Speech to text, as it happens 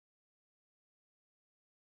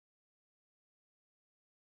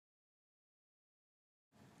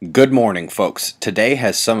Good morning, folks. Today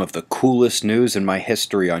has some of the coolest news in my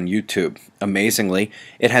history on YouTube. Amazingly,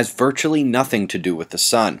 it has virtually nothing to do with the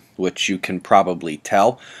sun, which you can probably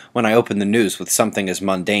tell when I open the news with something as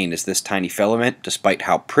mundane as this tiny filament. Despite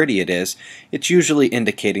how pretty it is, it's usually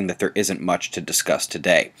indicating that there isn't much to discuss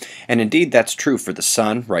today. And indeed, that's true for the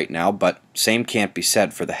sun right now, but same can't be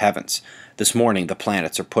said for the heavens. This morning, the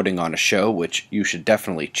planets are putting on a show, which you should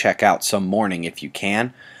definitely check out some morning if you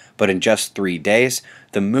can. But in just 3 days,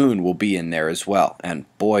 the moon will be in there as well, and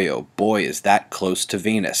boy oh boy is that close to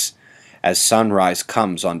Venus. As sunrise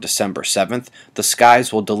comes on December 7th, the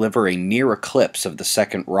skies will deliver a near eclipse of the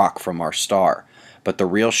second rock from our star, but the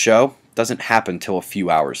real show doesn't happen till a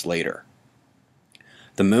few hours later.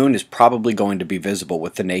 The moon is probably going to be visible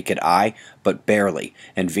with the naked eye, but barely,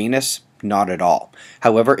 and Venus, not at all.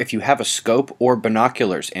 However, if you have a scope or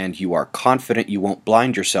binoculars and you are confident you won't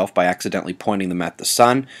blind yourself by accidentally pointing them at the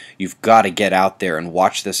sun, you've got to get out there and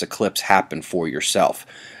watch this eclipse happen for yourself.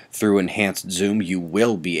 Through enhanced zoom, you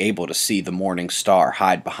will be able to see the morning star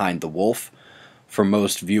hide behind the wolf. For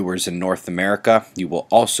most viewers in North America, you will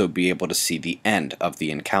also be able to see the end of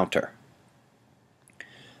the encounter.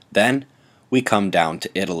 Then, we come down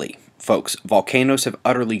to Italy. Folks, volcanoes have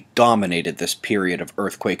utterly dominated this period of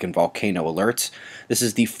earthquake and volcano alerts. This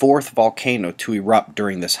is the fourth volcano to erupt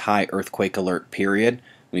during this high earthquake alert period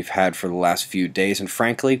we've had for the last few days, and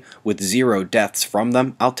frankly, with 0 deaths from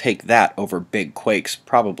them, I'll take that over big quakes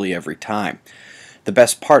probably every time. The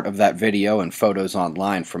best part of that video and photos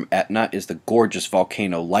online from Etna is the gorgeous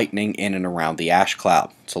volcano lightning in and around the ash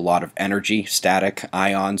cloud. It's a lot of energy, static,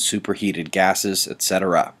 ions, superheated gases,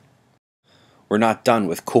 etc. We're not done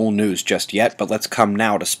with cool news just yet, but let's come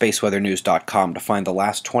now to spaceweathernews.com to find the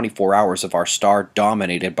last 24 hours of our star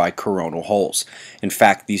dominated by coronal holes. In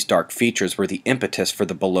fact, these dark features were the impetus for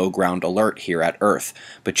the below-ground alert here at Earth,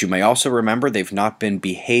 but you may also remember they've not been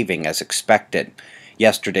behaving as expected.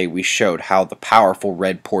 Yesterday we showed how the powerful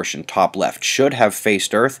red portion top left should have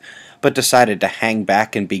faced Earth, but decided to hang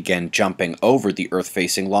back and begin jumping over the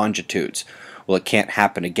Earth-facing longitudes. Well, it can't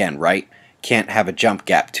happen again, right? Can't have a jump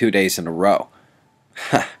gap 2 days in a row.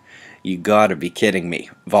 You gotta be kidding me.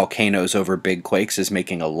 Volcanoes over big quakes is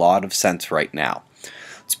making a lot of sense right now.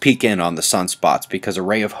 Let's peek in on the sunspots, because a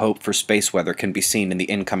ray of hope for space weather can be seen in the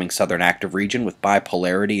incoming southern active region with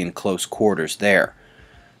bipolarity in close quarters there.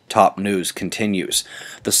 Top news continues.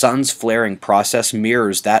 The sun's flaring process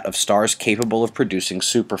mirrors that of stars capable of producing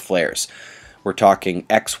superflares. We're talking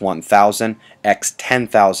X1000,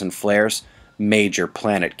 X10,000 flares. Major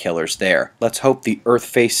planet killers there. Let's hope the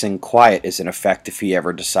Earth-facing quiet is in effect if he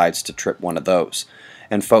ever decides to trip one of those.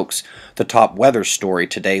 And folks, the top weather story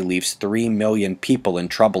today leaves 3 million people in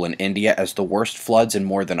trouble in India as the worst floods in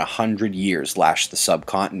more than 100 years lash the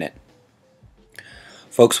subcontinent.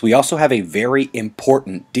 Folks, we also have a very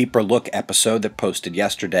important Deeper Look episode that posted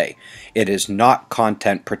yesterday. It is not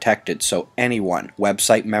content protected, so anyone,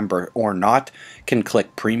 website member or not, can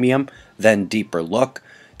click Premium, then Deeper Look,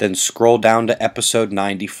 then scroll down to episode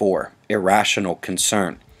 94, Irrational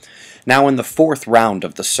Concern. Now, in the 4th round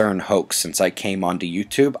of the CERN hoax since I came onto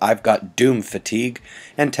YouTube, I've got doom fatigue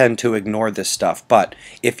and tend to ignore this stuff, but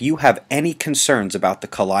if you have any concerns about the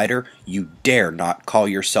collider, you dare not call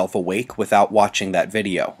yourself awake without watching that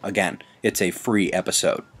video. Again, it's a free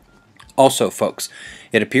episode. Also, folks,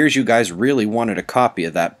 it appears you guys really wanted a copy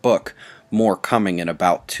of that book. More coming in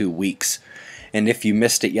about 2 weeks. And if you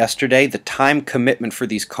missed it yesterday, the time commitment for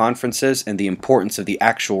these conferences and the importance of the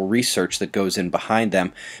actual research that goes in behind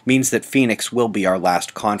them means that Phoenix will be our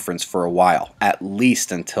last conference for a while, at least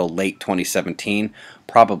until late 2017,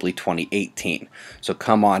 probably 2018. So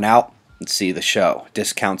come on out and see the show.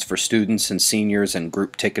 Discounts for students and seniors and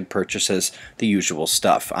group ticket purchases, the usual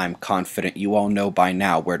stuff. I'm confident you all know by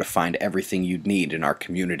now where to find everything you'd need in our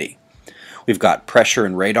community. We've got pressure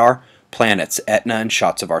and radar, planets, Etna, and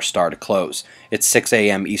shots of our star to close. It's 6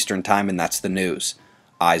 a.m. Eastern Time, and that's the news.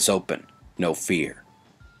 Eyes open, no fear.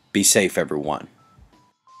 Be safe, everyone.